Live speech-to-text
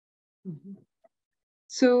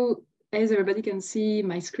So as everybody can see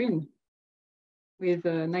my screen with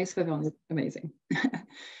a nice feather on it, amazing.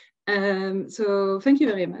 So thank you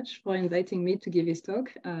very much for inviting me to give this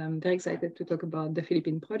talk. I'm very excited to talk about the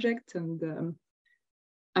Philippine project, and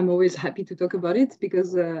I'm always happy to talk about it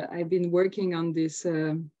because I've been working on this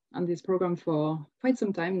program for quite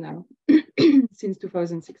some time now, since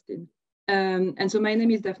 2016. And so my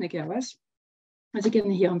name is Daphne Kerhoas. As you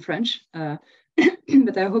can hear, I'm French,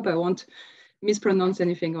 but I hope I won't mispronounce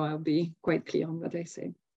anything, or I'll be quite clear on what I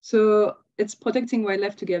say. So it's protecting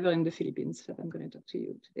wildlife together in the Philippines that I'm going to talk to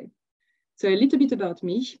you today. So a little bit about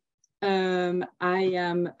me. I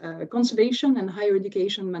am a conservation and higher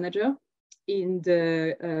education manager in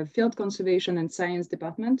the Field Conservation and Science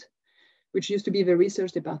Department, which used to be the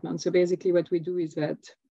research department. So basically what we do is that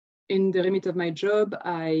in the remit of my job,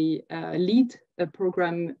 I lead a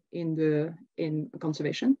program in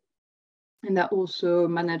conservation. And I also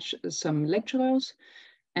manage some lecturers.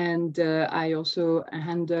 And I also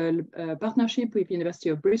handle a partnership with University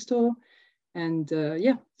of Bristol. And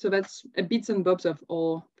yeah, so that's a bits and bobs of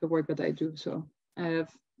all the work that I do. So I have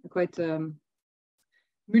quite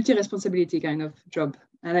multi-responsibility kind of job,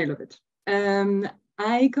 and I love it.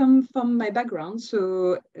 I come from my background,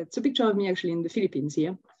 so it's a picture of me actually in the Philippines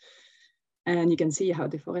here. And you can see how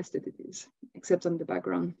deforested it is, except on the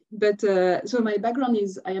background. But so my background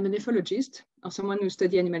is I am an ethologist, or someone who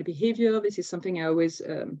studies animal behavior. This is something I always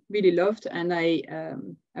really loved. And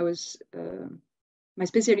my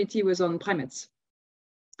specialty was on primates.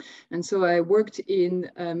 And so I worked in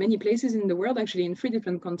many places in the world, actually in 3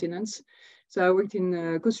 different continents. So I worked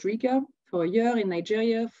in Costa Rica for a year, in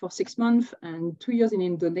Nigeria for 6 months, and 2 years in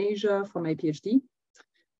Indonesia for my PhD.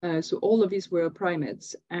 So all of these were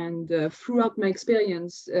primates. And throughout my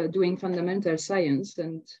experience doing fundamental science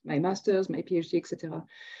and my master's, my PhD, etc.,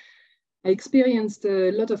 I experienced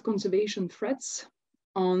a lot of conservation threats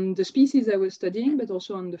on the species I was studying, but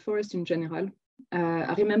also on the forest in general.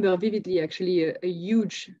 I remember vividly actually a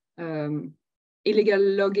huge illegal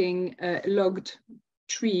logged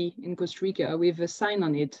tree in Costa Rica with a sign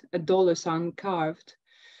on it, a dollar sign carved.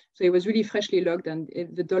 So it was really freshly logged, and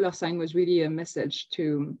the dollar sign was really a message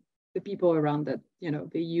to the people around that,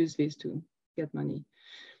 they use this to get money.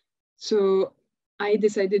 So I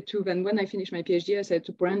decided to, then when I finished my PhD, I said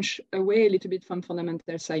to branch away a little bit from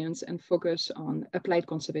fundamental science and focus on applied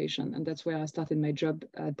conservation. And that's where I started my job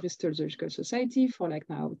at Bristol Zoological Society for like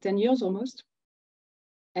now 10 years almost.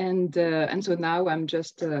 And so now I'm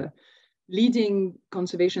just leading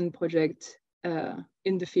conservation project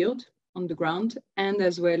in the field, on the ground, and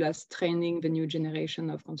as well as training the new generation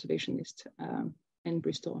of conservationists in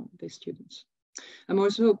Bristol, the students. I'm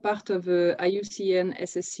also part of IUCN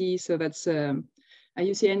SSC, so that's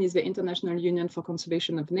IUCN is the International Union for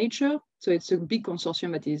Conservation of Nature. So it's a big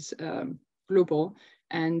consortium that is global,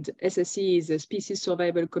 and SSC is a species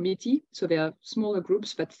survival committee. So there are smaller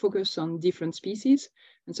groups that focus on different species.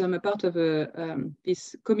 And so I'm a part of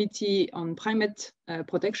this committee on primate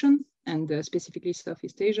protection, and specifically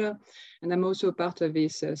Southeast Asia. And I'm also part of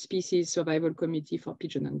this species survival committee for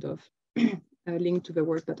pigeon and dove, linked to the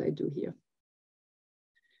work that I do here.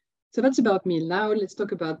 So that's about me. Now let's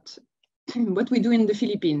talk about what we do in the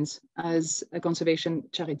Philippines as a conservation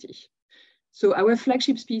charity. So our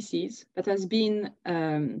flagship species that has been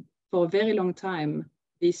for a very long time,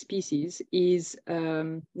 this species is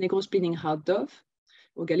Negros Bleeding Heart Dove,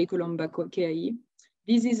 or Gallicolomba keai.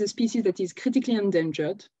 This is a species that is critically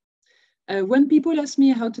endangered. When people ask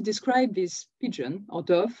me how to describe this pigeon or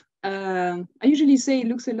dove, I usually say it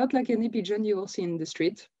looks a lot like any pigeon you will see in the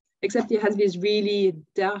street, except it has this really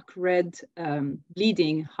dark red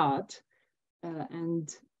bleeding heart.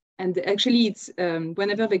 And actually it's,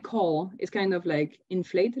 whenever they call, it's kind of like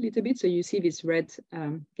inflate a little bit. So you see this red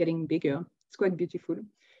getting bigger. It's quite beautiful.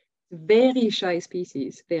 Very shy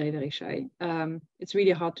species, very, very shy. It's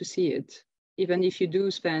really hard to see it. Even if you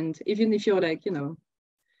do spend, even if you're like,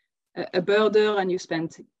 a birder and you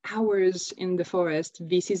spend hours in the forest,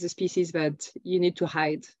 this is a species that you need to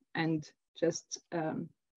hide and just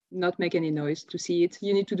not make any noise to see it.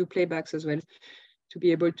 You need to do playbacks as well to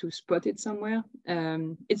be able to spot it somewhere.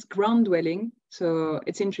 It's ground dwelling, so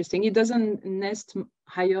it's interesting. It doesn't nest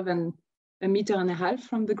higher than 1.5 meters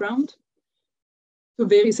from the ground. So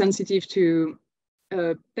very sensitive to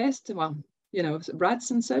pests, well,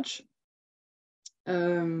 rats and such.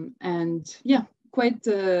 And yeah, quite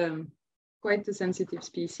a sensitive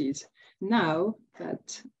species. Now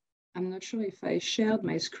that I'm not sure if I shared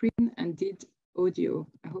my screen and did audio,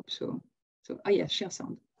 I hope so. So, yeah, share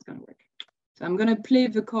sound, it's gonna work. So I'm gonna play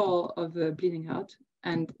the call of Bleeding Heart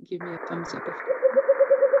and give me a thumbs up.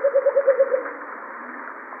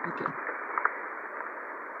 Okay.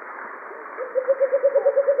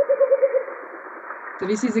 So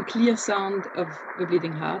this is a clear sound of the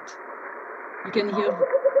bleeding heart. You can hear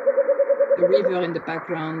the river in the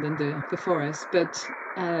background and the forest, but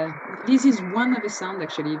this is one of the sound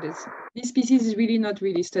actually. This species is really not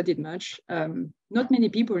really studied much. Not many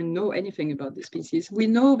people know anything about this species. We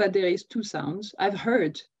know that there is 2 sounds. I've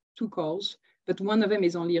heard 2 calls, but one of them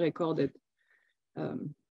is only recorded.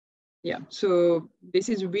 Yeah, so this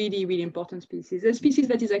is really, really important species. A species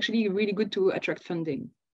that is actually really good to attract funding.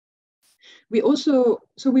 We also,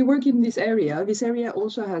 so we work in this area. This area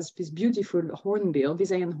also has this beautiful hornbill,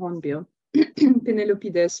 Visayan hornbill,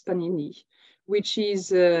 Penelopides panini, which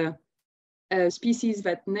is a species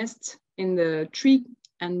that nests in the tree.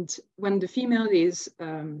 And when the female is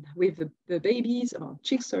with the babies, or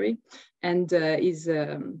chicks, sorry, and is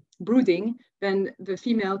brooding, then the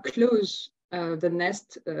female closes the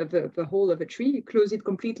nest, the hole of a tree, close it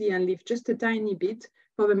completely and leave just a tiny bit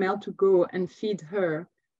for the male to go and feed her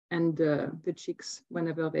and the chicks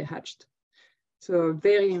whenever they hatched. So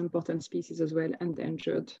very important species as well,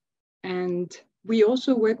 endangered. And we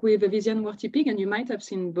also work with the Visayan warty pig, and you might have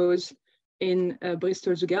seen those in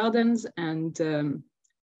Bristol Zoo Gardens. And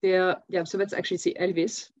yeah, so that's actually the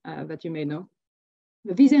Elvis that you may know.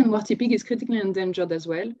 The Visayan warty pig is critically endangered as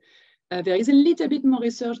well. There is a little bit more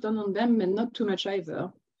research done on them, and not too much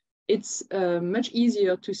either. It's much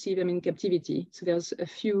easier to see them in captivity. So there's a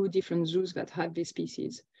few different zoos that have this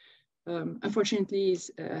species. Unfortunately, it's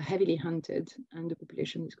heavily hunted and the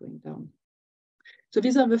population is going down. So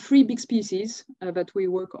these are the 3 big species that we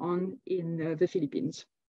work on in the Philippines.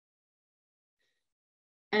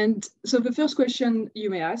 And so the first question you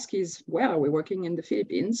may ask is, where are we working in the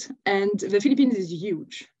Philippines? And the Philippines is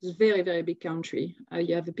huge. It's a very, very big country.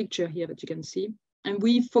 You have a picture here that you can see. And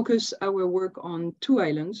we focus our work on 2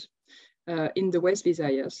 islands in the West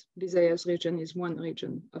Visayas. Visayas region is one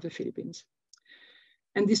region of the Philippines.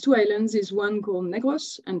 And these 2 islands is one called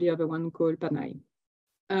Negros and the other one called Panay.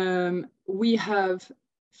 We have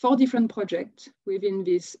 4 different projects within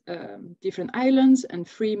these different islands and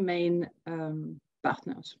 3 main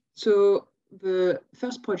partners. So the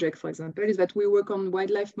first project, for example, is that we work on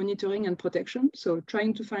wildlife monitoring and protection. So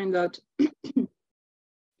trying to find out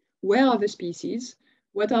where are the species,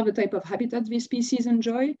 what are the type of habitats these species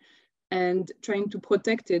enjoy, and trying to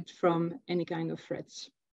protect it from any kind of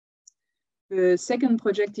threats. The second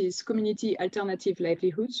project is community alternative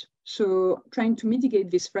livelihoods. So trying to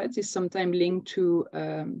mitigate these threats is sometimes linked to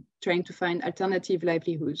trying to find alternative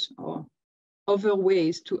livelihoods or other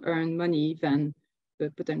ways to earn money than the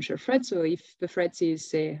potential threat. So if the threat is,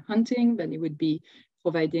 say, hunting, then it would be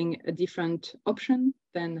providing a different option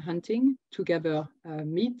than hunting to gather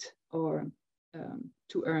meat or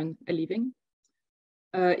to earn a living.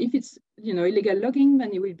 If it's illegal logging,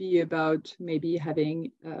 then it will be about maybe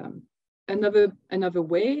having another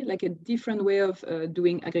way, like a different way of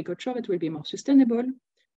doing agriculture that will be more sustainable.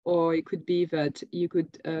 Or it could be that you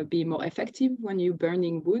could be more effective when you're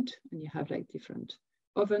burning wood and you have like different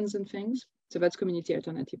ovens and things. So that's community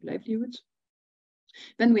alternative livelihoods.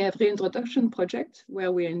 Then we have reintroduction project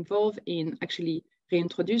where we're involved in actually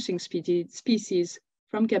reintroducing species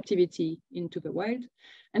from captivity into the wild.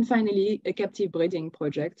 And finally, a captive breeding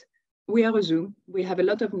project. We are a zoo. We have a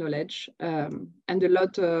lot of knowledge and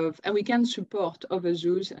we can support other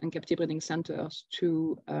zoos and captive breeding centers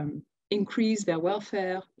to increase their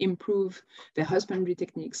welfare, improve their husbandry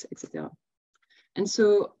techniques, etc. And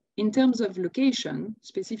so in terms of location,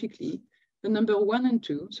 specifically, the number 1 and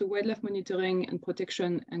 2, so wildlife monitoring and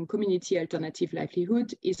protection and community alternative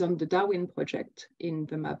livelihood, is on the Darwin project in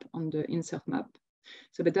the map, on the insert map.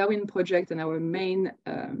 So the Darwin project and our main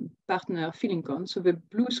partner, Filincon. So the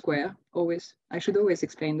blue square, I should always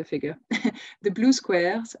explain the figure. The blue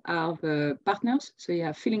squares are the partners. So you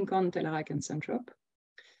have Filincon, Tellerac, and Centrop.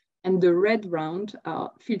 And the red round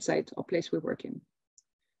are field site or place we work in.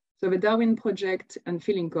 So the Darwin project and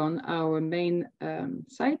Filincon are our main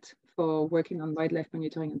site for working on wildlife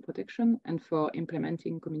monitoring and protection and for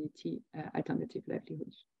implementing community alternative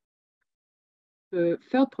livelihoods. The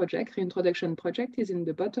third project, reintroduction project, is in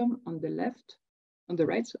the bottom on the left, on the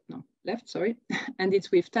right, no, left, sorry, and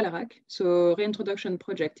it's with Tellerac. So reintroduction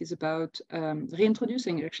project is about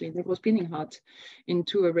reintroducing actually Negros Bleeding Heart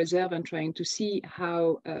into a reserve and trying to see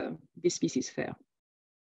how this species fare.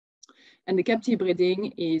 And the captive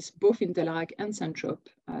breeding is both in Tellerac and Centrop,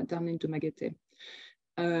 down into Maguete.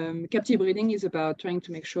 Captive breeding is about trying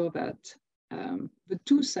to make sure that the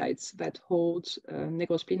 2 sites that hold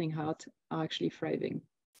Negros Bleeding Heart are actually thriving.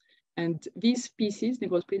 And these species,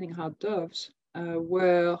 Negros Bleeding Heart doves,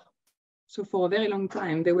 were So for a very long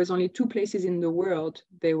time, there was only 2 places in the world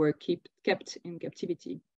they were kept in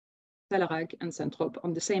captivity, Talarak and Saint-Trope,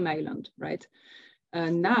 on the same island, right?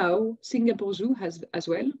 Now, Singapore Zoo has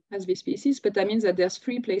this species, but that means that there's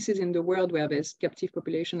 3 places in the world where there's captive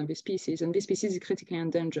population of this species, and this species is critically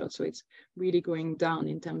endangered, so it's really going down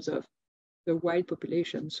in terms of the wild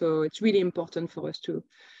population. So it's really important for us to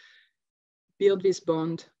build this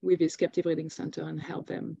bond with this captive breeding center and help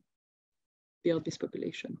them build this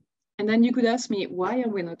population. And then you could ask me, why are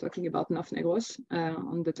we not talking about North Negros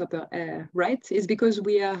on the top right? Is because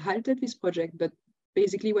we are halted this project, but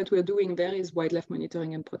basically what we're doing there is wildlife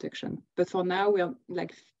monitoring and protection. But for now, we are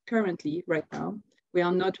currently, right now, we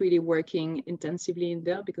are not really working intensively in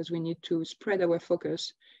there because we need to spread our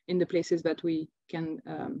focus in the places that we can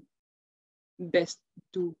best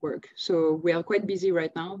do work. So we are quite busy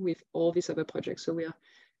right now with all these other projects. So we are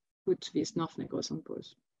put this North Negros on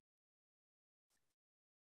pause.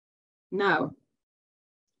 Now,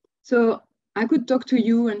 so I could talk to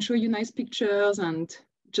you and show you nice pictures and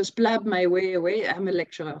just blab my way away. I'm a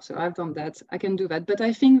lecturer, so I've done that. I can do that. But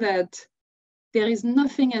I think that there is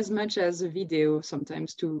nothing as much as a video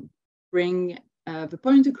sometimes to bring the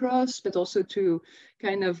point across, but also to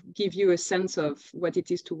kind of give you a sense of what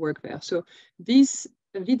it is to work there. So this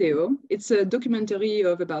video, it's a documentary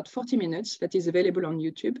of about 40 minutes that is available on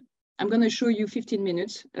YouTube. I'm going to show you 15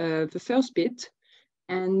 minutes, the first bit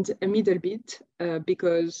and a middle bit,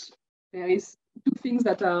 because there is 2 things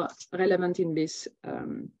that are relevant in this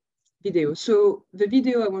video. So the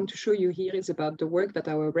video I want to show you here is about the work that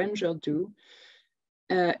our rangers do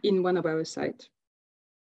in one of our sites.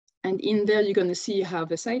 And in there, you're going to see how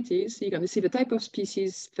the site is. You're going to see the type of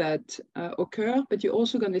species that occur, but you're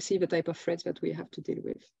also going to see the type of threats that we have to deal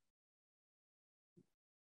with.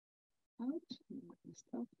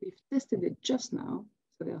 We've tested it just now,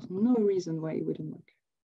 so there's no reason why it wouldn't work.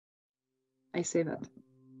 I say that.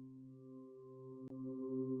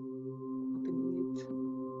 Opening it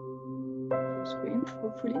full screen,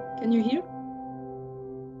 hopefully. Can you hear?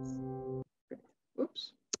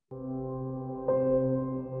 Oops.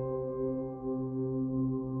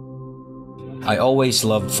 I always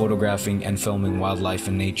loved photographing and filming wildlife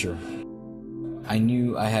and nature. I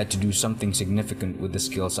knew I had to do something significant with the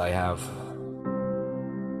skills I have.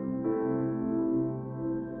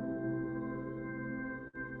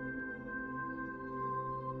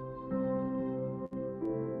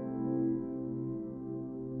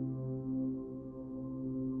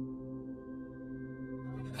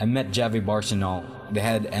 I met Javi Barcinol, the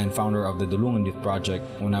head and founder of the Dulungan Project,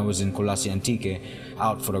 when I was in Colasi Antique,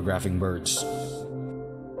 out photographing birds.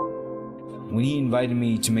 When he invited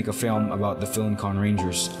me to make a film about the Philincon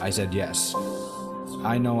Rangers, I said yes.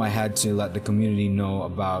 I know I had to let the community know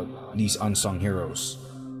about these unsung heroes,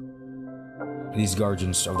 these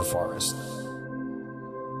guardians of the forest.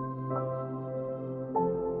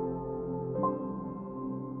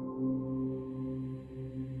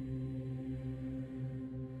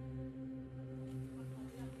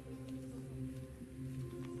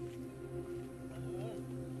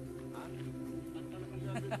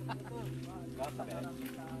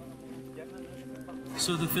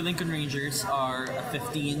 So the Philincon Rangers are a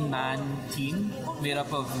 15-man team made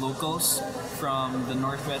up of locals from the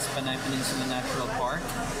Northwest Panay Peninsula Natural Park.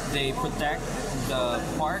 They protect the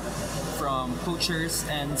park from poachers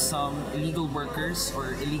and some illegal workers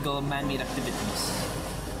or illegal man-made activities.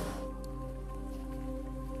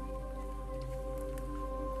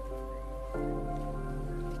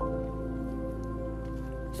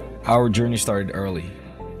 Our journey started early.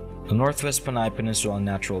 The Northwest Panay Peninsula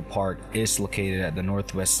Natural Park is located at the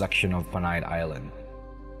northwest section of Panay Island.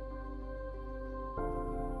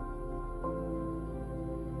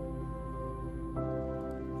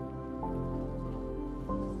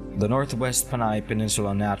 The Northwest Panay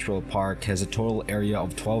Peninsula Natural Park has a total area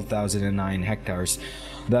of 12,009 hectares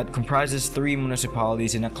that comprises 3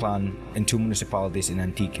 municipalities in Aklan and 2 municipalities in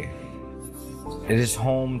Antique. It is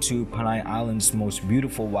home to Panay Island's most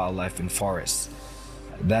beautiful wildlife and forests.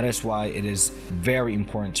 That is why it is very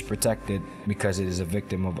important to protect it, because it is a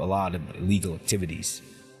victim of a lot of illegal activities.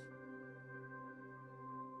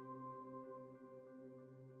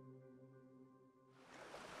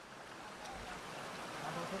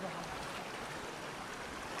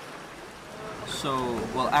 So,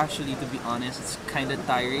 well, actually, to be honest, it's kind of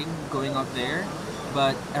tiring going up there,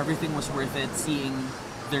 but everything was worth it. Seeing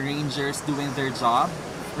the rangers doing their job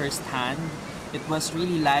firsthand, it was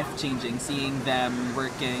really life-changing. Seeing them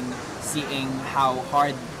working, seeing how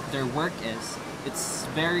hard their work is. It's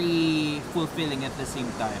very fulfilling at the same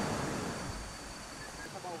time.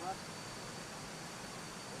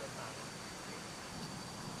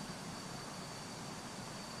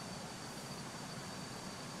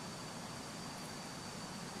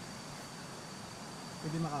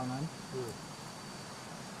 Pwede makaangan?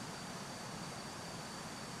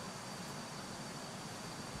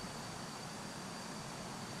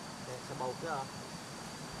 Sabaw ka.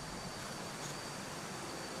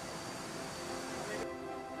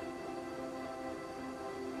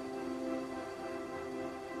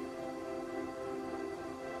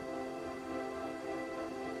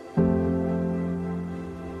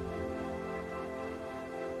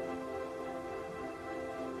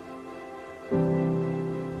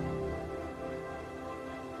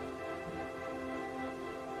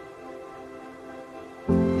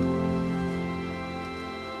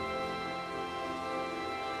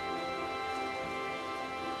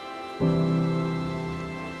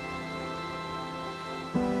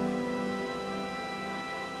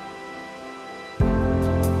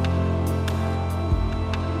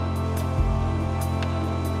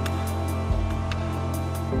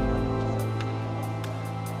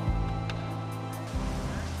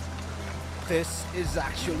 This is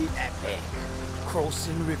actually epic.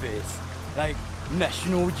 Crossing rivers, like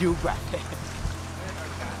National Geographic.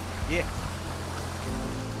 Yeah.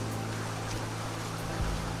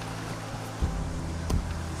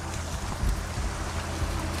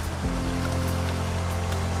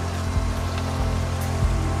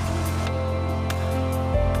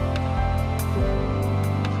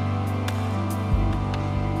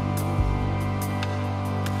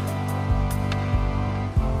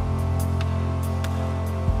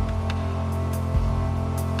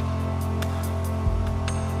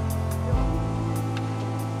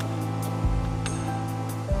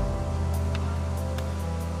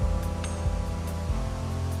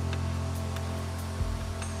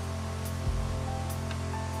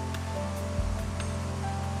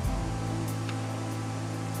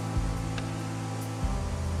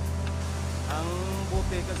 Ang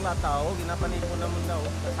buti kag lataw, ginapanin mo naman daw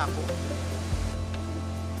sa sako.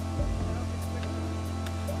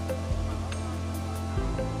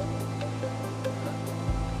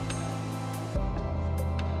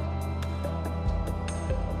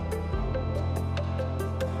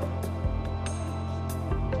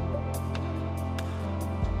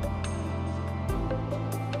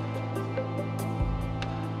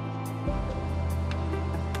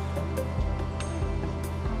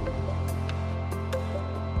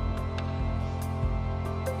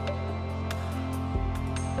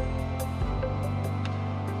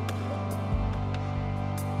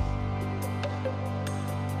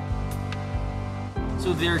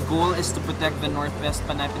 So their goal is to protect the Northwest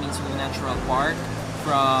Panay Peninsula Natural Park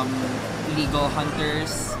from illegal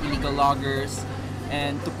hunters, illegal loggers,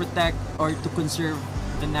 and to protect or to conserve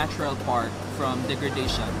the natural park from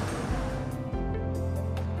degradation.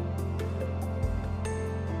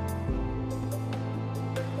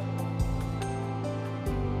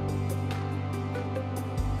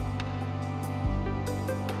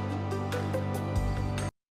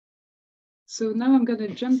 So now I'm going to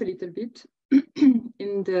jump a little bit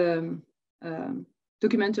in the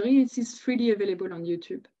documentary. It is freely available on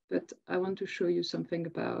YouTube, but I want to show you something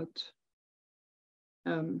about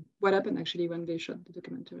what happened actually when they shot the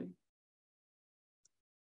documentary.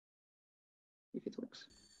 If it works.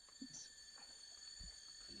 Yes.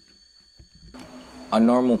 A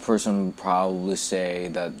normal person would probably say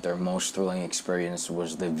that their most thrilling experience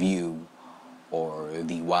was the view or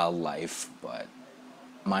the wildlife, but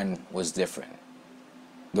mine was different.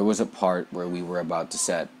 There was a part where we were about to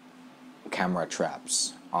set camera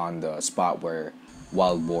traps on the spot where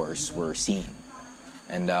wild boars were seen.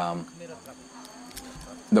 And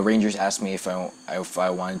the rangers asked me if I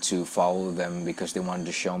wanted to follow them because they wanted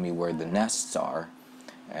to show me where the nests are.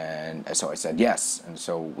 And so I said yes. And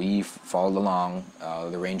so we followed along.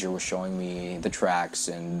 The ranger was showing me the tracks,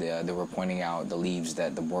 and they were pointing out the leaves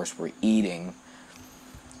that the boars were eating.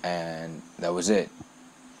 And that was it.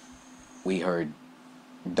 We heard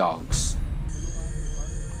dogs.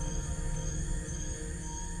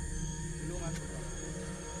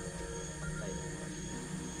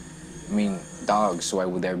 I mean, dogs, why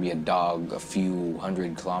would there be a dog a few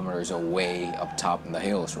hundred kilometers away up top in the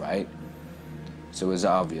hills, right? So it was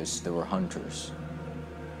obvious there were hunters.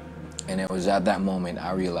 And it was at that moment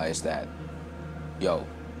I realized that, yo,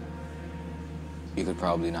 you could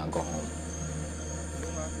probably not go home.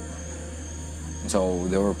 And so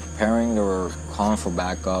they were preparing, they were calling for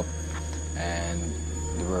backup, and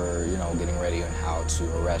they were, getting ready on how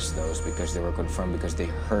to arrest those because they were confirmed because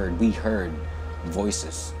we heard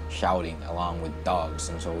voices shouting along with dogs,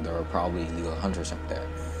 and so there were probably illegal hunters up there.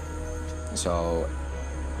 And so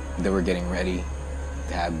they were getting ready,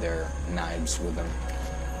 they had their knives with them,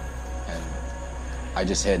 and I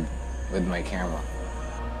just hid with my camera.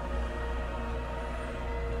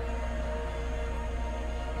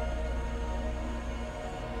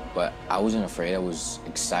 I wasn't afraid, I was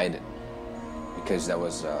excited because that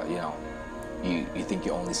was, you know, you think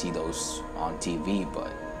you only see those on TV,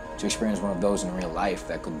 but to experience one of those in real life,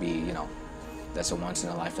 that could be, you know, that's a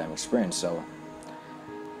once-in-a-lifetime experience. So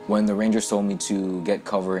when the rangers told me to get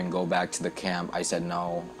cover and go back to the camp, I said,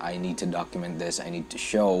 no, I need to document this. I need to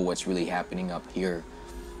show what's really happening up here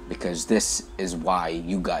because this is why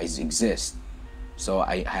you guys exist. So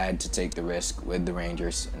I had to take the risk with the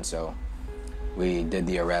rangers, and so we did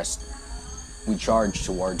the arrest. We charged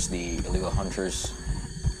towards the illegal hunters.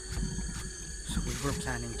 So we were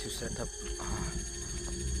planning to set up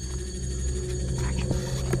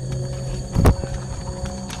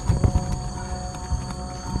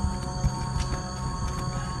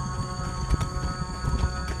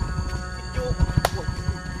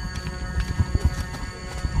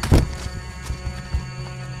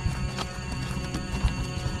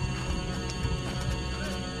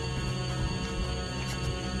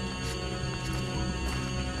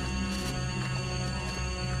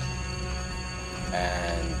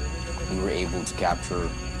and we were able to capture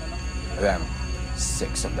them,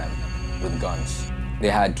 6 of them, with guns. They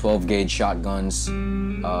had 12-gauge shotguns,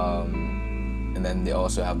 and then they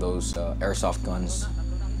also have those airsoft guns,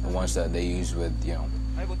 the ones that they use with, you know,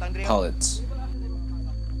 pellets.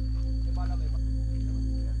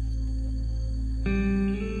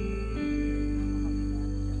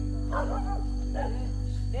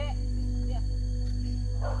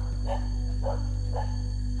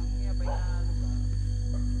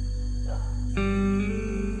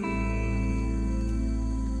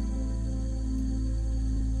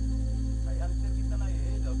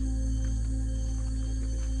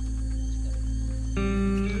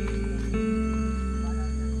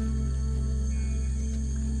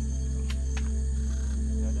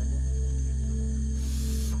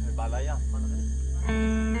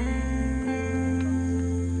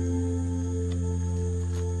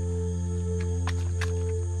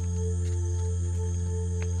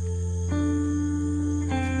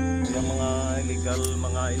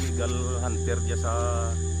 Mga illegal hunter dyan sa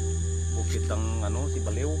bukit ng si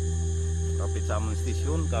Baliw. Rapid sa among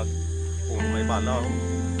station kag puro may bala.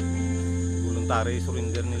 Voluntary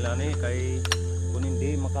surrender nila ni kay kung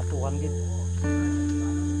hindi makasuhan gid.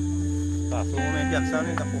 Kaso may piyansa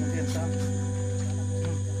ni kapong piyansa.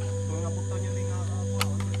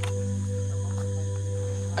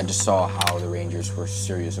 I just saw how the rangers were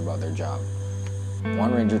serious about their job.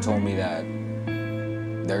 One ranger told me that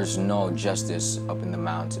there's no justice up in the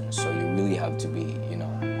mountains, so you really have to be, you know,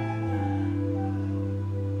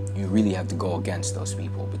 you really have to go against those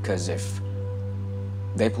people, because if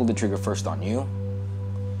they pull the trigger first on you,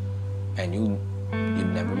 and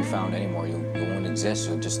you'd never be found anymore, you won't exist,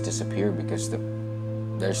 you'll just disappear, because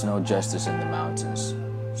there's no justice in the mountains.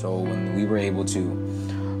 So when we were able to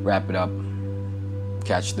wrap it up,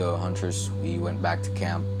 catch the hunters, we went back to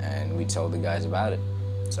camp and we told the guys about it.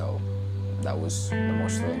 So that was the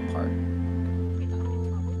most thrilling part.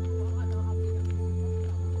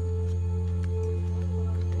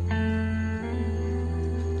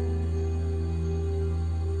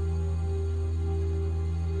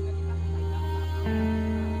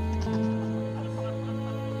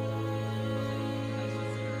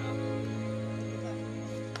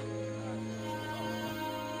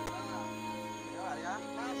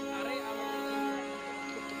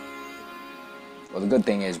 Well, the good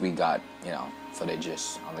thing is we got, you know,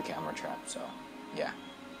 footages on the camera trap, so yeah.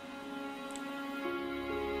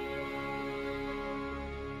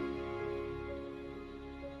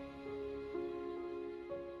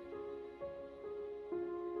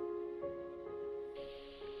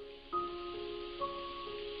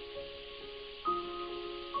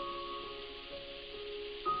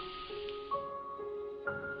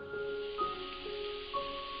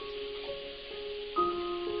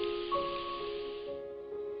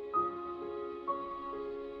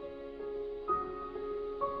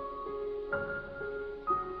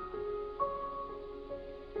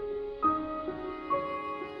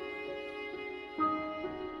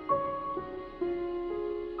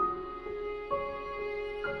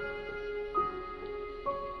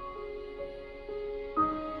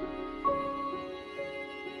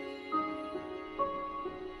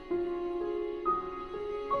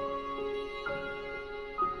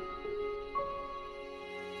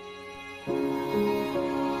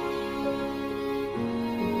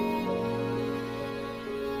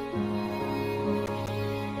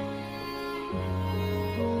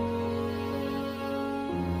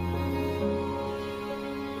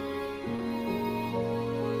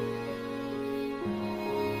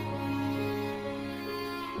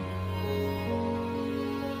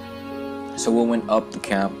 So we went up the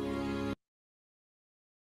camp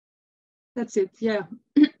that's it. Yeah.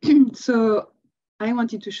 So I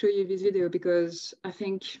wanted to show you this video because I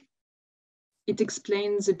think it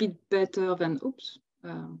explains a bit better than, oops,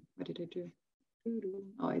 what did I do?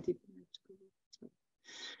 Oh, I did.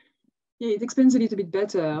 Yeah, it explains a little bit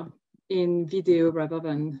better in video rather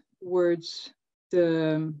than words,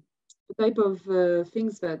 the type of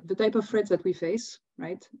things that, the type of threats that we face,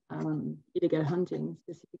 right? Illegal hunting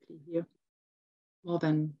specifically here, more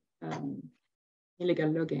than illegal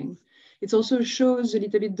logging. It also shows a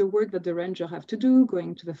little bit the work that the ranger have to do,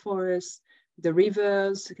 going to the forest, the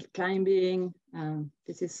rivers, climbing.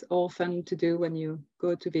 This is all fun to do when you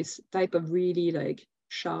go to this type of really like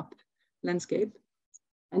sharp landscape.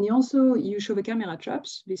 And you show the camera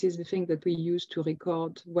traps. This is the thing that we use to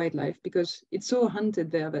record wildlife because it's so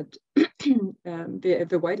hunted there that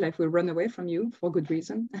the wildlife will run away from you for good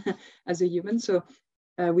reason as a human. So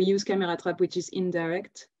we use camera trap, which is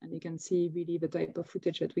indirect, and you can see really the type of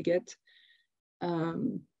footage that we get.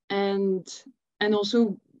 And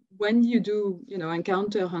also when you do,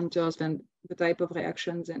 encounter hunters, then the type of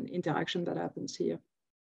reactions and interaction that happens here.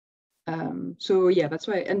 So yeah, that's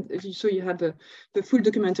why. And so you have the full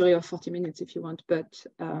documentary of 40 minutes if you want, but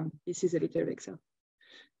this is a little Excel.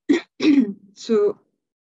 So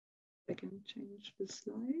I can change the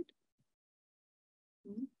slide.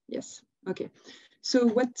 Yes, okay.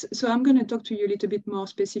 So I'm going to talk to you a little bit more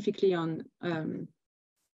specifically on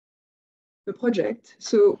the project.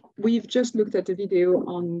 So we've just looked at the video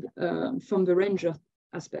on from the ranger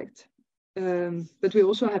aspect. But we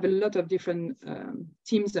also have a lot of different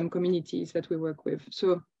teams and communities that we work with.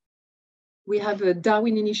 So we have a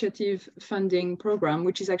Darwin Initiative funding program,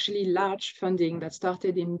 which is actually large funding that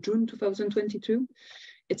started in June 2022.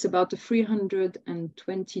 It's about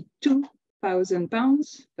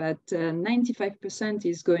 £322,000, but 95%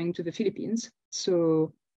 is going to the Philippines.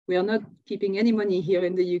 So we are not keeping any money here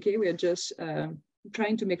in the UK. We are just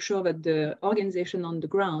trying to make sure that the organization on the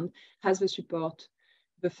ground has the support,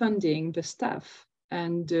 the funding, the staff,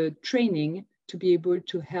 and the training to be able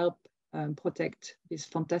to help protect this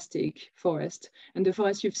fantastic forest. And the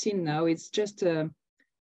forest you've seen now, it's just,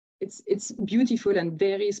 it's beautiful and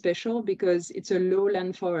very special because it's a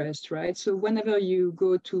lowland forest, right? So whenever you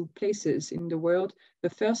go to places in the world,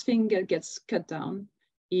 the first thing that gets cut down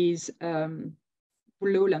is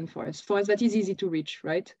lowland forest that is easy to reach,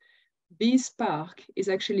 right? This park is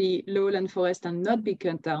actually lowland forest and not be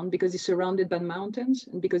cut down because it's surrounded by mountains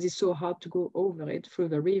and because it's so hard to go over it through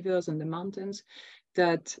the rivers and the mountains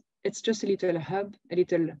that it's just a little hub, a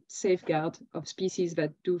little safeguard of species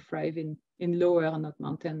that do thrive in lower and not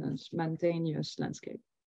mountainous landscape.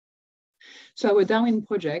 So our Darwin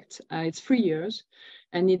project, it's 3 years,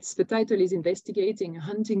 and the title is Investigating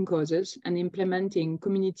Hunting Causes and Implementing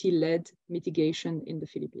Community-Led Mitigation in the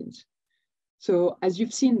Philippines. So as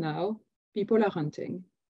you've seen now, people are hunting.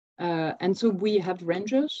 And so we have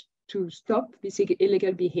rangers to stop this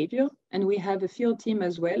illegal behavior. And we have a field team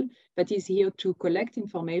as well that is here to collect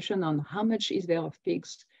information on how much is there of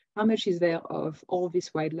pigs, how much is there of all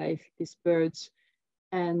this wildlife, these birds,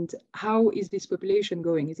 and how is this population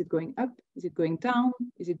going? Is it going up? Is it going down?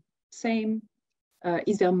 Is it same?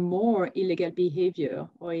 Is there more illegal behavior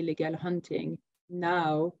or illegal hunting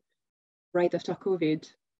now, right after COVID,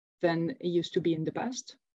 than it used to be in the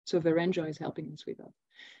past? So the ranger is helping us with that.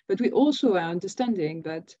 But we also are understanding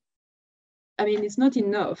that, I mean, it's not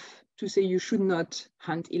enough to say you should not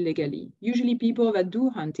hunt illegally. Usually people that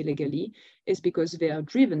do hunt illegally is because they are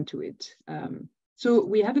driven to it. So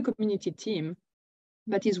we have a community team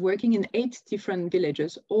that is working in 8 different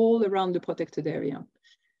villages all around the protected area.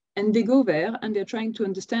 And they go there and they're trying to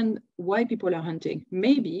understand why people are hunting.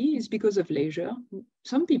 Maybe it's because of leisure.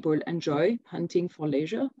 Some people enjoy hunting for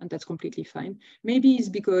leisure, and that's completely fine. Maybe it's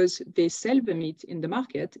because they sell the meat in the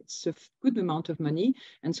market. It's a good amount of money,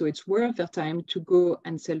 and so it's worth their time to go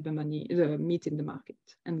and sell the meat in the market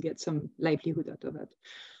and get some livelihood out of it.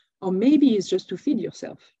 Or maybe it's just to feed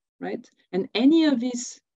yourself, right? And any of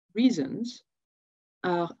these reasons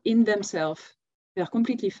are in themselves, they're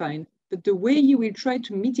completely fine. But the way you will try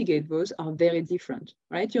to mitigate those are very different,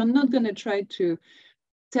 right? You're not going to try to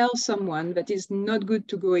tell someone that it's not good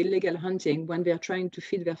to go illegal hunting when they're trying to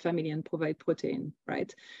feed their family and provide protein,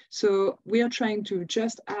 right? So we are trying to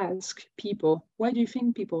just ask people, why do you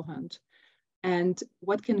think people hunt? And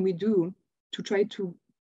what can we do to try to,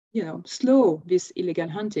 slow this illegal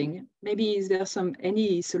hunting? Maybe is there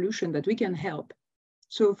any solution that we can help?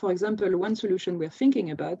 So for example, one solution we're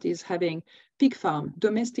thinking about is having pig farm,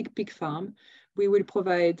 domestic pig farm. We will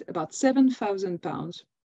provide about £7,000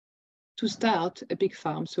 to start a pig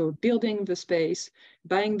farm. So building the space,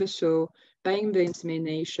 buying the sow, buying the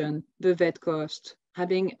insemination, the vet cost,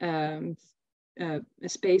 having a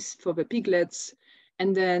space for the piglets,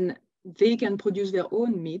 and then they can produce their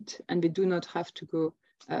own meat and they do not have to go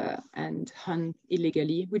and hunt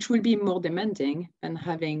illegally, which will be more demanding than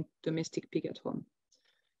having domestic pig at home.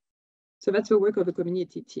 So that's the work of the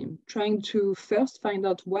community team, trying to first find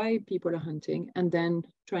out why people are hunting and then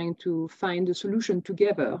trying to find a solution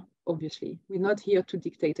together. Obviously, we're not here to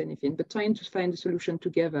dictate anything, but trying to find a solution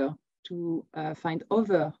together to find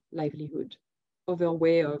other livelihood, other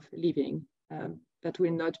way of living that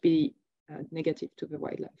will not be negative to the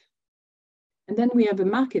wildlife. And then we have a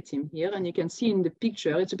market team here, and you can see in the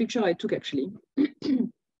picture, it's a picture I took actually,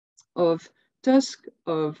 of tusk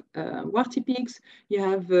of warty pigs. You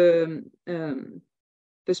have the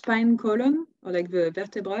spine column, or like the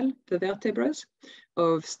vertebrae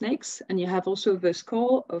of snakes, and you have also the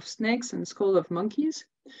skull of snakes and skull of monkeys.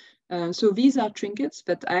 So these are trinkets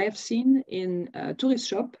that I have seen in a tourist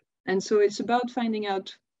shop, and so it's about finding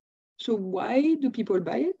out, so why do people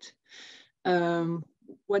buy it?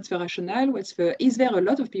 What's the rationale? Is there a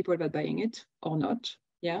lot of people that are buying it or not?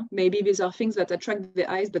 Yeah, maybe these are things that attract the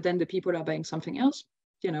eyes, but then the people are buying something else.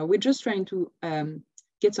 You know, we're just trying to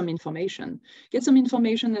get some information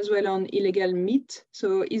as well on illegal meat.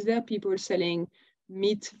 So is there people selling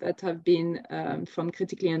meat that have been from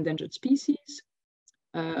critically endangered species?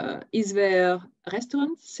 Is there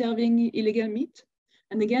restaurants serving illegal meat?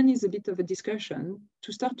 And again, it's a bit of a discussion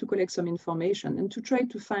to start to collect some information and to try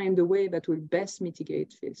to find a way that will best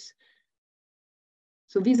mitigate this.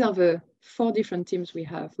 So these are the 4 different teams we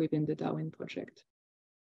have within the Darwin project.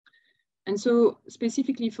 And so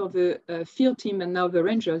specifically for the field team and now the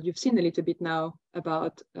rangers, you've seen a little bit now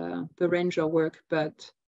about the ranger work,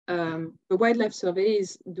 but the wildlife survey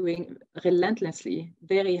is doing relentlessly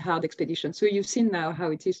very hard expeditions. So you've seen now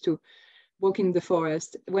how it is to walk in the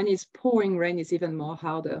forest. When it's pouring rain, it's even more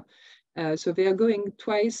harder. So they are going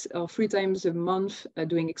 2 or 3 times a month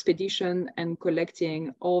doing expedition and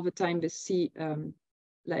collecting all the time. They see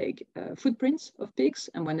footprints of pigs,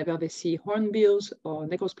 and whenever they see hornbills or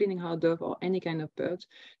Negros Bleeding Heart Dove or any kind of bird,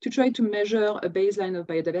 to try to measure a baseline of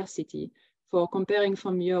biodiversity for comparing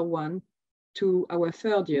from year 1 to our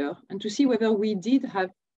 3rd year, and to see whether we did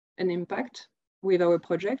have an impact with our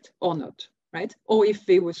project or not, right? Or if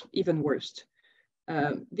they was even worse.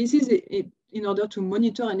 This is in order to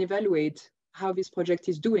monitor and evaluate how this project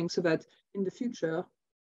is doing, so that in the future,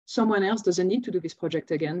 someone else doesn't need to do this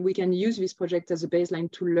project again. We can use this project as a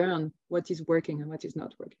baseline to learn what is working and what is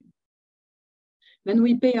not working. Then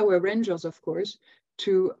we pay our rangers, of course,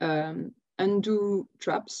 to undo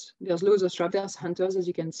traps. There's loads of traps. There's hunters, as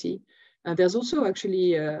you can see. There's also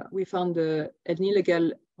actually, we found an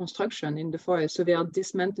illegal construction in the forest. So they are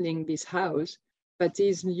dismantling this house that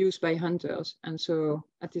is used by hunters. And so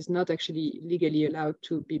that is not actually legally allowed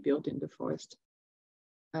to be built in the forest.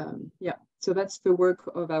 Yeah, so that's the work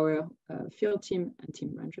of our field team and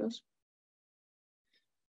team rangers.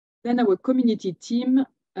 Then our community team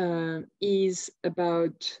is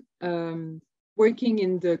about working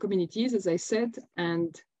in the communities, as I said,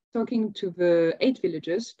 and talking to the 8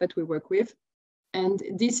 villages that we work with. And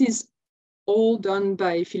this is all done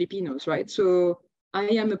by Filipinos, right? So I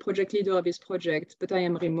am a project leader of this project, but I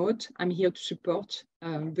am remote. I'm here to support.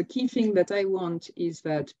 The key thing that I want is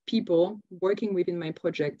that people working within my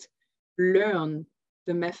project learn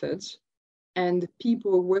the methods, and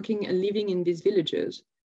people working and living in these villages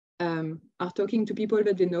are talking to people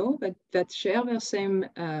that they know, that share their same,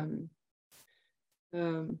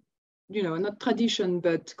 you know, not tradition,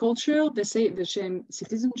 but culture. They say the same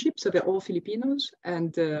citizenship, so they're all Filipinos,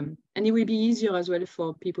 and it will be easier as well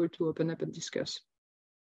for people to open up and discuss.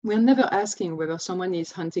 We're never asking whether someone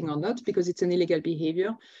is hunting or not, because it's an illegal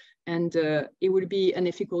behavior, and it would be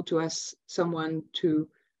unethical to ask someone to,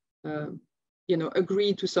 you know,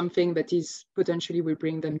 agree to something that is potentially will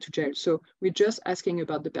bring them to jail. So we're just asking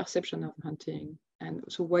about the perception of hunting, and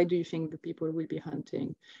so why do you think the people will be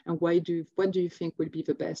hunting, and what do you think will be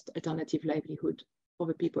the best alternative livelihood for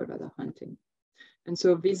the people that are hunting? And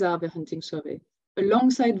so these are the hunting survey.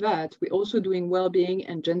 Alongside that, we're also doing well-being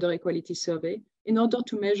and gender equality survey in order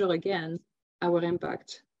to measure again our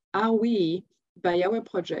impact. Are we, by our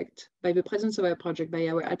project, by the presence of our project, by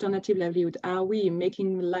our alternative livelihood, are we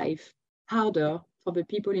making life harder for the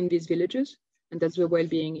people in these villages? And that's the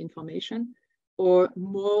well-being information, or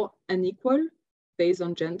more unequal based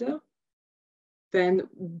on gender than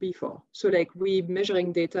before. So like we're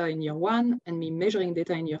measuring data in year 1 and we're measuring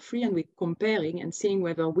data in year 3, and we're comparing and seeing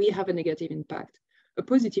whether we have a negative impact, a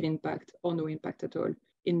positive impact, or no impact at all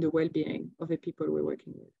in the well-being of the people we're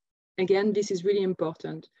working with. Again, this is really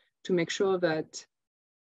important to make sure that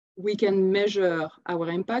we can measure our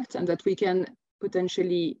impact and that we can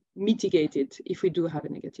potentially mitigate it if we do have a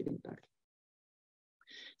negative impact.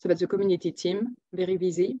 So that's the community team, very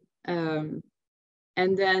busy.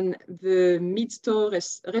 And then the mid-store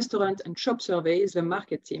restaurant and shop survey is the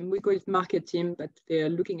market team. We call it market team, but they're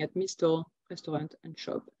looking at mid-store, restaurant, and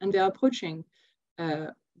shop. And they're approaching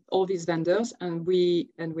all these vendors, and we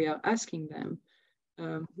are asking them,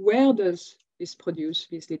 where does this produce,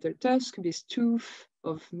 this little tusk, this tooth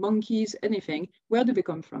of monkeys, anything, where do they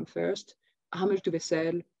come from first? How much do they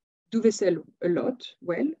sell? Do they sell a lot,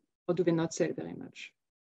 well, or do they not sell very much?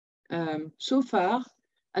 So far,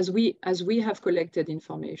 as we have collected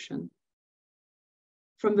information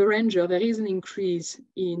from the ranger, there is an increase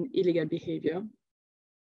in illegal behavior.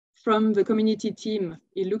 From the community team,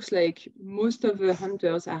 it looks like most of the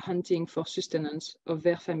hunters are hunting for sustenance of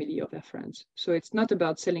their family or their friends. So it's not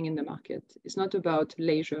about selling in the market. It's not about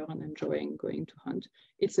leisure and enjoying going to hunt.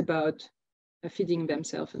 It's about feeding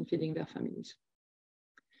themselves and feeding their families.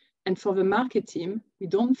 And for the market team, we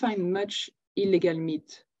don't find much illegal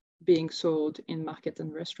meat being sold in market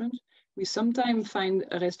and restaurants. We sometimes find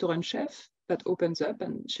a restaurant chef that opens up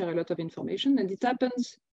and share a lot of information. And it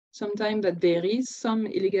happens sometimes that there is some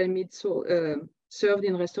illegal meat served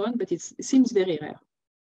in restaurant, but it seems very rare.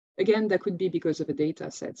 Again, that could be because of the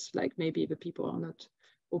data sets, like maybe the people are not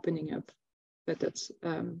opening up. But that's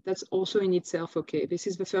also in itself okay. This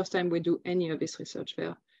is the first time we do any of this research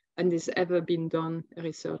there, and there's ever been done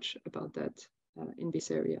research about that in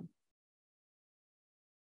this area.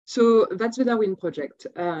 So that's the Darwin project.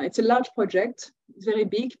 It's a large project, it's very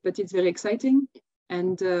big, but it's very exciting.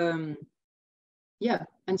 And yeah,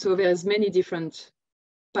 and so there's many different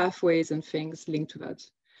pathways and things linked to that.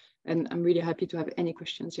 And I'm really happy to have any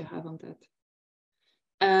questions you have on that.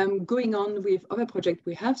 Going on with other projects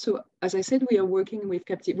we have. So as I said, we are working with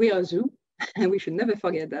captive, we are a zoo, and we should never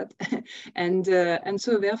forget that. And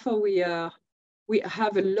so therefore we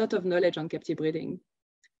have a lot of knowledge on captive breeding.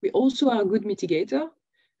 We also are a good mitigator.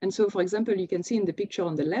 And so, for example, you can see in the picture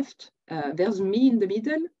on the left, there's me in the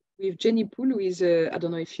middle with Jenny Poole, who is, I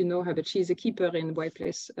don't know if you know her, but she's a keeper in Wild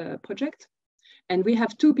Place project. And we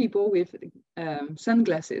have two people with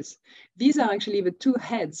sunglasses. These are actually the two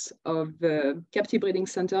heads of the captive breeding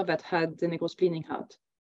center that had the Negros Bleeding Heart.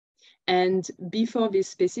 And before this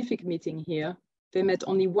specific meeting here, they met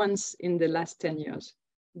only once in the last 10 years.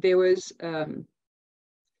 There was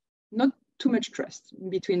not too much trust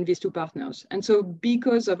between these two partners. And so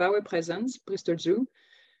because of our presence, Bristol Zoo,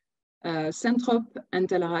 Centrop and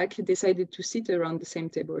Tellerac decided to sit around the same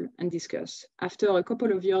table and discuss. After a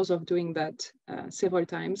couple of years of doing that several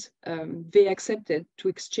times, they accepted to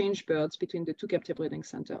exchange birds between the two captive breeding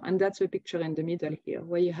centers. And that's the picture in the middle here,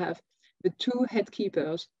 where you have the two head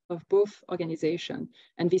keepers of both organizations.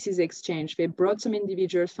 And this is exchange. They brought some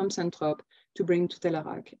individuals from Centrop to bring to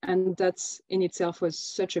Tellerac. And that's in itself was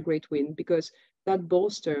such a great win, because that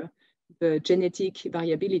bolstered the genetic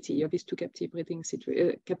variability of these two captive breeding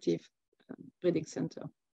center.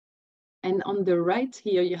 And on the right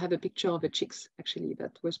here, you have a picture of the chicks, actually,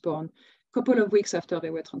 that was born a couple of weeks after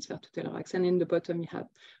they were transferred to Tellerac. And in the bottom, you have,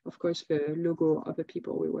 of course, the logo of the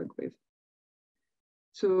people we work with.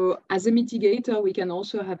 So as a mitigator, we can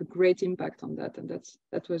also have a great impact on that. And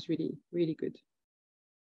that was really, really good.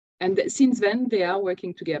 And since then, they are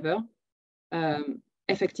working together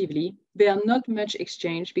effectively. There are not much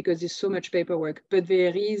exchange because there's so much paperwork, but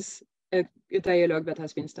there is a dialogue that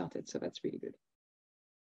has been started. So that's really good.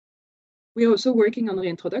 We're also working on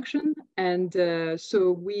reintroduction. And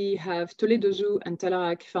so we have Toledo Zoo and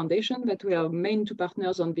Tellerac Foundation that we are main two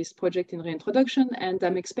partners on this project in reintroduction. And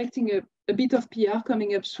I'm expecting a bit of PR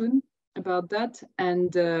coming up soon about that.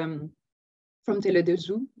 And from Toledo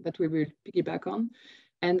Zoo that we will piggyback on.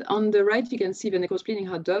 And on the right, you can see the Negros Bleeding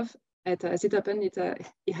Heart Dove. As it happened, it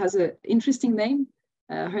has an interesting name.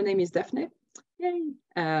 Her name is Daphne. Yay.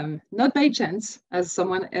 Not by chance, as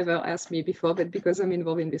someone ever asked me before, but because I'm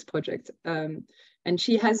involved in this project. And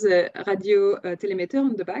she has a radio telemeter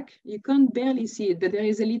on the back. You can't barely see it, but there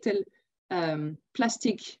is a little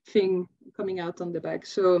plastic thing coming out on the back.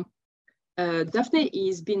 So Daphne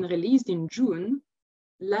is being released in June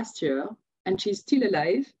last year, and she's still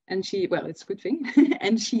alive. And well, it's a good thing.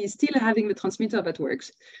 And she's still having the transmitter that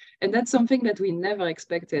works. And that's something that we never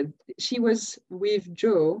expected. She was with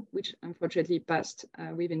Joe, which unfortunately passed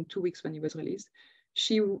within 2 weeks when he was released.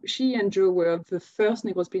 She and Joe were the first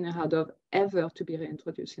Negros Bleeding Heart Dove ever to be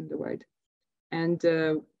reintroduced in the wild. And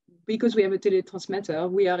because we have a teletransmitter,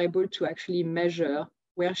 we are able to actually measure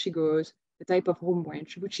where she goes, the type of home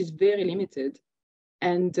range, which is very limited.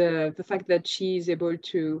 And the fact that she is able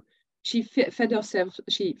to, she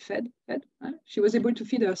was able to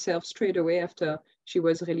feed herself straight away after she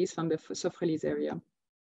was released from the soft release area,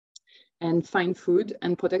 and find food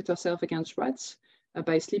and protect herself against rats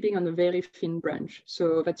by sleeping on a very thin branch.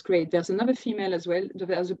 So that's great. There's another female as well.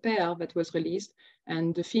 There's a pair that was released,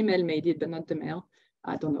 and the female made it, but not the male.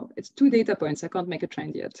 I don't know. It's 2 data points. I can't make a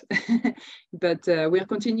trend yet. But we are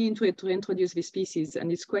continuing to introduce this species,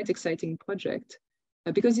 and it's quite exciting project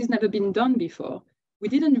because it's never been done before. We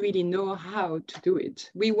didn't really know how to do it.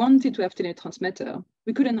 We wanted to have teletransmitter.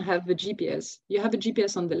 We couldn't have the GPS. You have a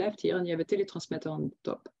GPS on the left here, and you have a teletransmitter on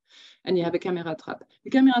the top, and you have a camera trap. The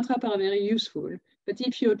camera trap are very useful, but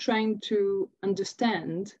if you're trying to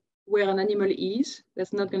understand where an animal is,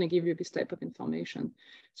 that's not going to give you this type of information.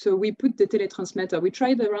 So we put the teletransmitter, we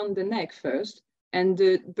tried around the neck first, and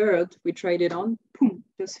the bird, we tried it on, boom,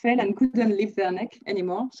 just fell and couldn't lift their neck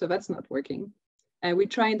anymore. So that's not working. And we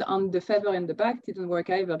tried on the feather in the back, didn't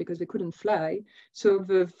work either because they couldn't fly. So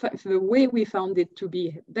the way we found it to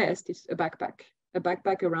be best is a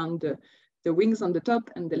backpack around the wings on the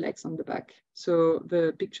top and the legs on the back. So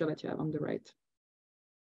the picture that you have on the right.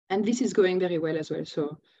 And this is going very well as well.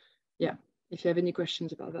 So yeah, if you have any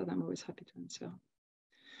questions about that, I'm always happy to answer.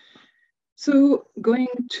 So going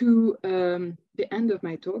to the end of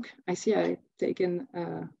my talk, I see I've taken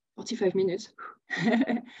 45 minutes.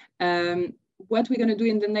 What we're going to do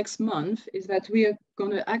in the next month is that we are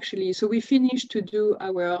going to actually, so we finished to do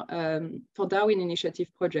our, for Darwin Initiative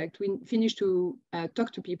project, we finished to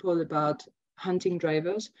talk to people about hunting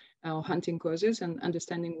drivers or hunting causes and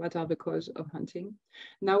understanding what are the causes of hunting.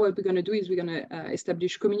 Now what we're going to do is we're going to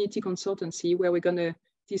establish community consultancy where we're going to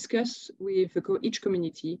discuss with each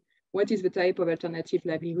community what is the type of alternative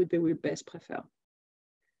livelihood they will best prefer.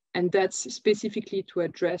 And that's specifically to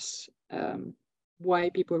address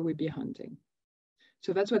why people will be hunting.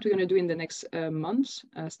 So that's what we're going to do in the next months,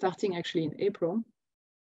 starting actually in April.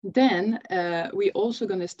 Then we're also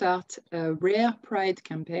going to start a Rare Pride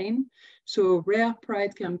campaign. So Rare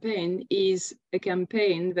Pride campaign is a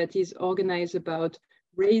campaign that is organized about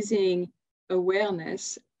raising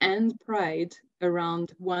awareness and pride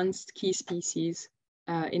around one key species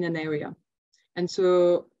in an area. And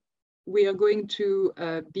so we are going to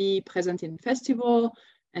be present in festival,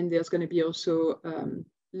 and there's going to be also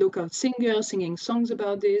local singers singing songs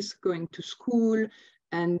about this, going to school,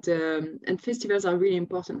 and festivals are really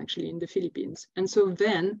important actually in the Philippines. And so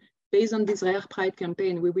then, based on this Rare Pride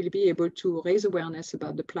campaign, we will be able to raise awareness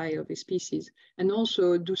about the plight of the species and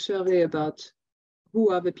also do survey about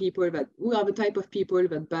who are the type of people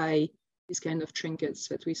that buy these kind of trinkets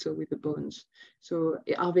that we saw with the bones. So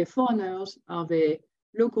are they foreigners? Are they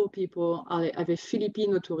local people? Are they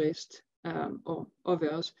Filipino tourists or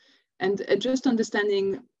others? And just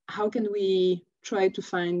understanding how can we try to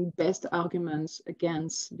find best arguments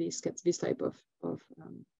against this type of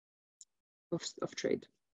trade.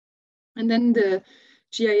 And then the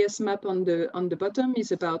GIS map on the bottom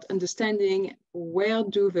is about understanding where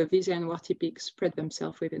do the Visia and Warty spread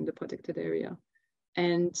themselves within the protected area,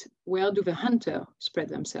 and where do the hunter spread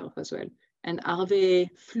themselves as well, and are they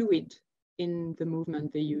fluid in the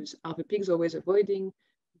movement they use? Are the pigs always avoiding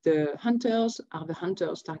the hunters? Are the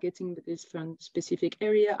hunters targeting the different specific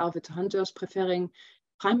area? Are the hunters preferring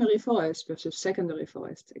primary forest versus secondary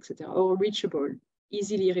forest, etc., or reachable,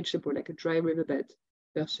 easily reachable, like a dry riverbed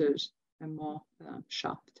versus a more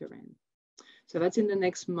sharp terrain? So that's in the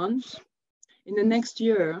next month. In the next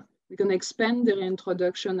year, we're going to expand the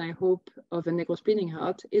reintroduction, I hope, of a Negros Bleeding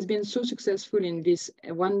Heart. It's been so successful in this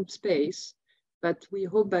one space, but we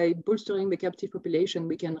hope by bolstering the captive population,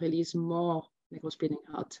 we can release more Negros Bleeding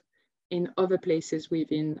Heart in other places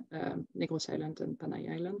within Negros Island and Panay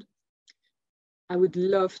Island. I would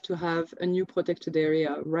love to have a new protected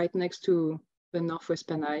area right next to the Northwest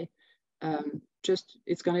Panay.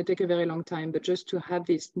 It's going to take a very long time, but just to have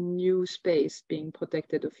this new space being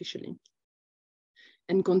protected officially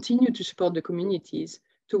and continue to support the communities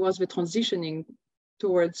towards the transitioning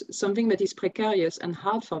towards something that is precarious and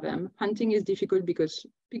hard for them. Hunting is difficult because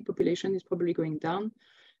pig population is probably going down,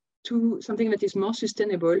 to something that is more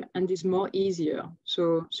sustainable and is more easier.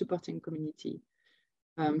 So supporting community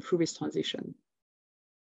through this transition.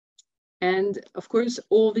 And of course,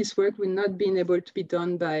 all this work will not be able to be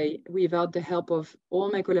done without the help of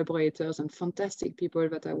all my collaborators and fantastic people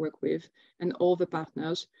that I work with and all the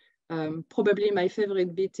partners. Probably my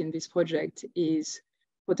favorite bit in this project is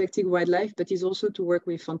protecting wildlife, but is also to work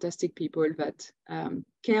with fantastic people that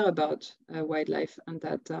care about wildlife and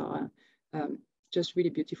that are just really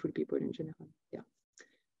beautiful people in general. Yeah,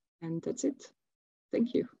 and that's it.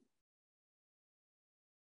 Thank you.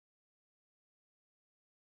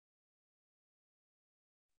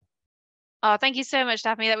 Oh, thank you so much,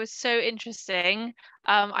 Daphne. That was so interesting.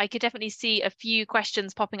 I could definitely see a few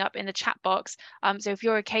questions popping up in the chat box. So if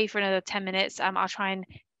you're okay for another 10 minutes, I'll try and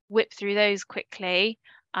whip through those quickly.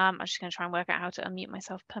 I'm just going to try and work out how to unmute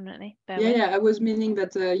myself permanently. Yeah, I was meaning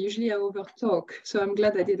that usually I overtalk, so I'm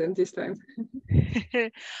glad I didn't this time.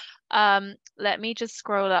 Let me just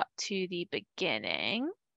scroll up to the beginning.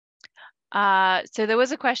 So there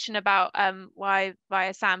was a question about why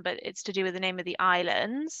via sand, but it's to do with the name of the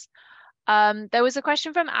islands. There was a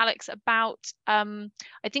question from Alex about, I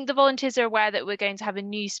think the volunteers are aware that we're going to have a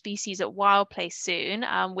new species at Wild Place soon,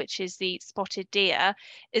 which is the spotted deer.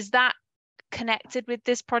 Is that connected with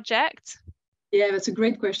this project? Yeah, that's a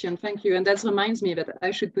great question. Thank you. And that reminds me that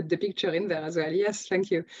I should put the picture in there as well. Yes,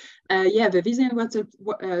 thank you. Yeah, the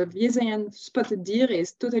Visayan spotted deer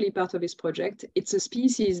is totally part of this project. It's a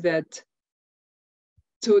species that,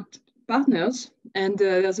 so partners, and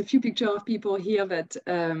there's a few pictures of people here that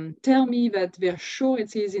tell me that they're sure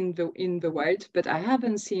it is in the wild, but I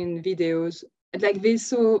haven't seen videos. Like they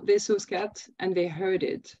saw scat and they heard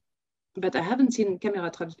it, but I haven't seen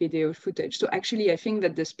camera traps video footage. So actually, I think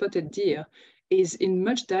that the spotted deer is in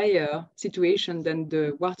much dire situation than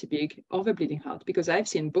the warty pig or the bleeding heart, because I've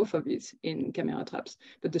seen both of these in camera traps.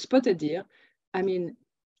 But the spotted deer, I mean,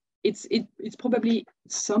 it's probably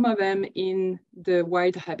some of them in the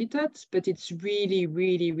wild habitat, but it's really,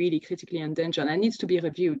 really, really critically endangered and needs to be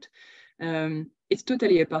reviewed. It's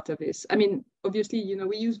totally a part of this. I mean, obviously, you know,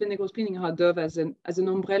 we use the Negros Bleeding Heart Dove as an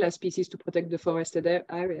umbrella species to protect the forested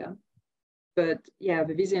area. But yeah,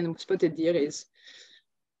 the Visayan spotted deer is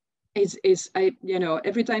you know,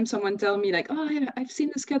 every time someone tell me like, oh yeah, I've seen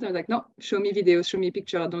the scat, I'm like, no, show me videos, show me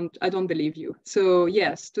picture, I don't believe you. So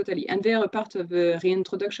yes, totally. And they are a part of the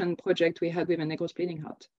reintroduction project we had with a Negros Bleeding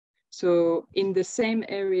Heart. So in the same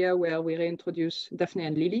area where we reintroduce Daphne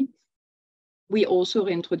and Lily, we also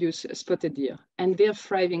reintroduce spotted deer, and they're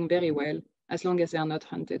thriving very well as long as they are not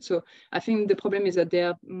hunted. So I think the problem is that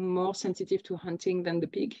they're more sensitive to hunting than the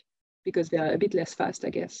pig, because they are a bit less fast, I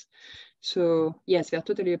guess. So yes, they're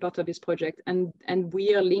totally a part of this project, and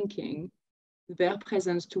we are linking their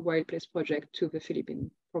presence to Wild Place project to the Philippine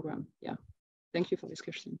program. Yeah, thank you for this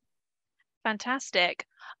question. Fantastic.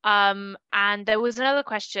 And there was another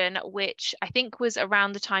question, which I think was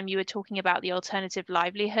around the time you were talking about the alternative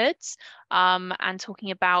livelihoods and talking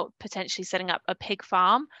about potentially setting up a pig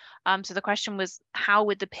farm. So the question was, how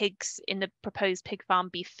would the pigs in the proposed pig farm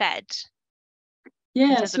be fed?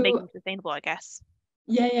 Yeah, in terms of making it sustainable, I guess.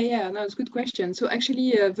 Yeah. No, it's a good question. So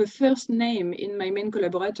actually, the first name in my main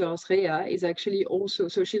collaborators, Rhea, is actually also,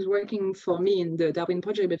 so she's working for me in the Darwin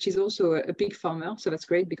project, but she's also a pig farmer. So that's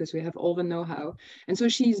great because we have all the know-how. And so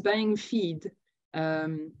she's buying feed.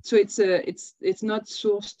 So it's not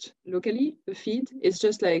sourced locally, the feed. It's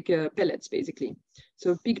just like pellets, basically.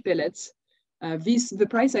 So pig pellets. The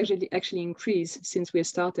price actually increased since we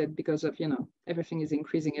started because of, you know, everything is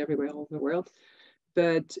increasing everywhere all over the world.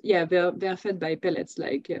 But yeah, they're fed by pellets,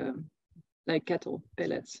 like cattle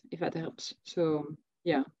pellets, if that helps. So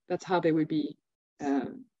yeah, that's how they will be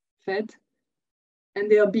fed, and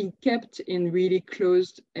they'll be kept in really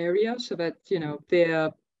closed areas so that, you know,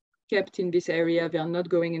 they're kept in this area. They're not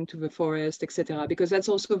going into the forest, etc. Because that's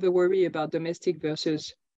also the worry about domestic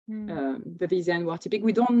versus the Visayan warty pig.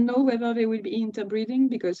 We don't know whether they will be interbreeding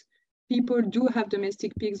because people do have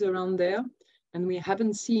domestic pigs around there. And we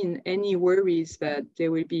haven't seen any worries that there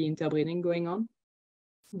will be interbreeding going on,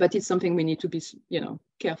 but it's something we need to be, you know,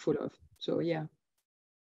 careful of. So yeah.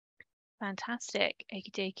 Fantastic, okie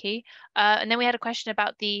dokie. And then we had a question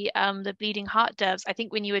about the bleeding heart doves. I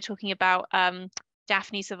think when you were talking about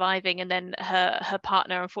Daphne surviving and then her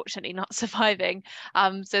partner unfortunately not surviving.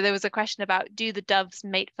 So there was a question about, do the doves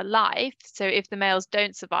mate for life? So if the males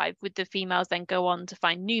don't survive, would the females then go on to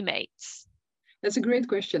find new mates? That's a great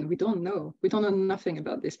question. We don't know. We don't know nothing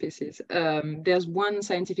about this species. There's one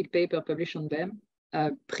scientific paper published on them,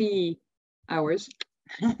 pre-ours.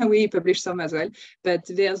 We published some as well, but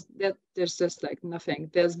there's just like nothing.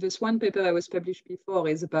 There's this one paper that was published before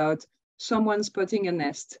is about someone spotting a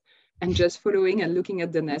nest and just following and looking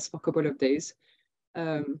at the nest for a couple of days.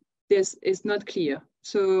 It's not clear.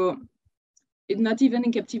 So it's not even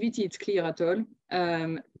in captivity, it's clear at all.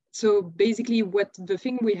 So basically the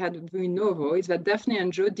thing we know is that Daphne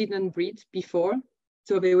and Joe didn't breed before.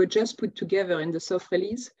 So they were just put together in the soft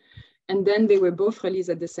release. And then they were both released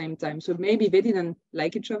at the same time. So maybe they didn't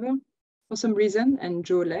like each other for some reason and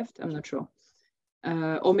Joe left, I'm not sure.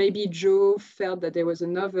 Or maybe Joe felt that there was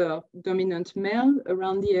another dominant male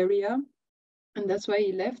around the area and that's why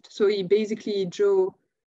he left. So Joe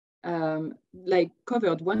like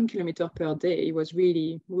covered 1 kilometer per day. He was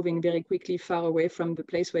really moving very quickly far away from the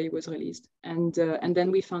place where he was released. And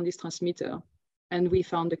then we found his transmitter, and we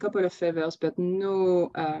found a couple of feathers, but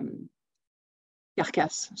no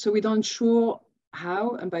carcass. So we don't sure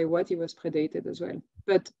how and by what he was predated as well.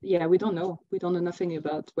 But yeah, we don't know. We don't know nothing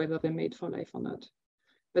about whether they made for life or not.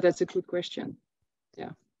 But that's a good question.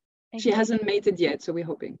 Yeah. Thank She you. hasn't mated yet, so we're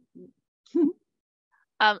hoping.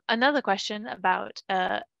 Another question about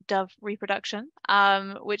dove reproduction,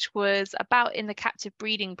 which was about in the captive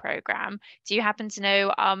breeding program. Do you happen to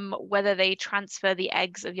know whether they transfer the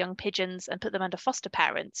eggs of young pigeons and put them under foster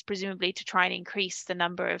parents, presumably to try and increase the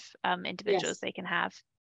number of individuals they can have?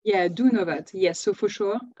 Yeah, I do know that. Yes, so for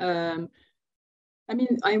sure. I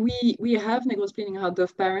mean, we have Negros Bleeding Heart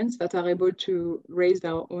Dove parents that are able to raise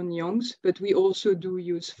their own youngs, but we also do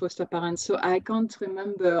use foster parents. So I can't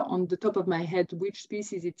remember on the top of my head which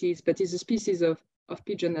species it is, but it's a species of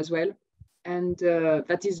pigeon as well. And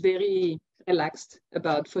that is very relaxed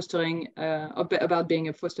about fostering, about being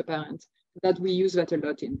a foster parent. That we use that a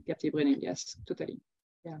lot in captive breeding. Yes, totally.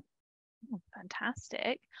 Yeah. Oh,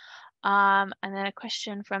 fantastic. And then a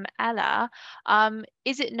question from Ella.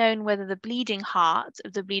 Is it known whether the bleeding heart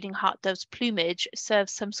of the bleeding heart dove's plumage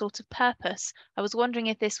serves some sort of purpose? I was wondering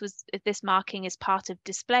if this marking is part of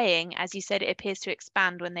displaying, as you said, it appears to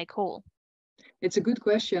expand when they call. It's a good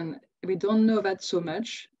question. We don't know that so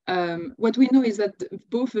much. What we know is that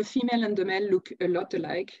both the female and the male look a lot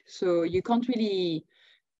alike. So you can't really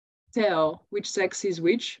tell which sex is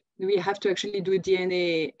which. We have to actually do a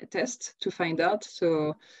DNA test to find out.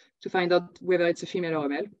 So to find out whether it's a female or a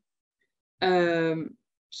male.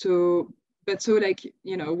 So like,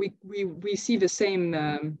 you know, we see the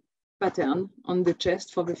same pattern on the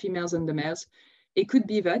chest for the females and the males. It could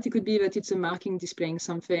be that it's a marking displaying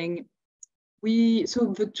something.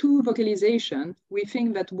 So the two vocalization, we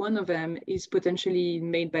think that one of them is potentially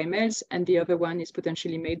made by males and the other one is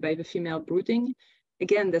potentially made by the female brooding.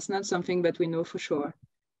 Again, that's not something that we know for sure.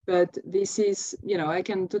 But this is, you know, I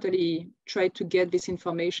can totally try to get this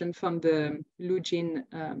information from the Lugin,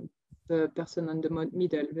 the person on the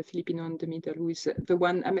middle, the Filipino on the middle, who is the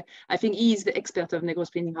one, I mean, I think he is the expert of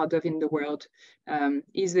Negros Bleeding Heart Dove in the world.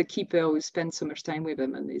 He's the keeper who spends so much time with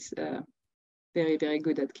them and is very, very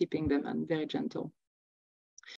good at keeping them and very gentle.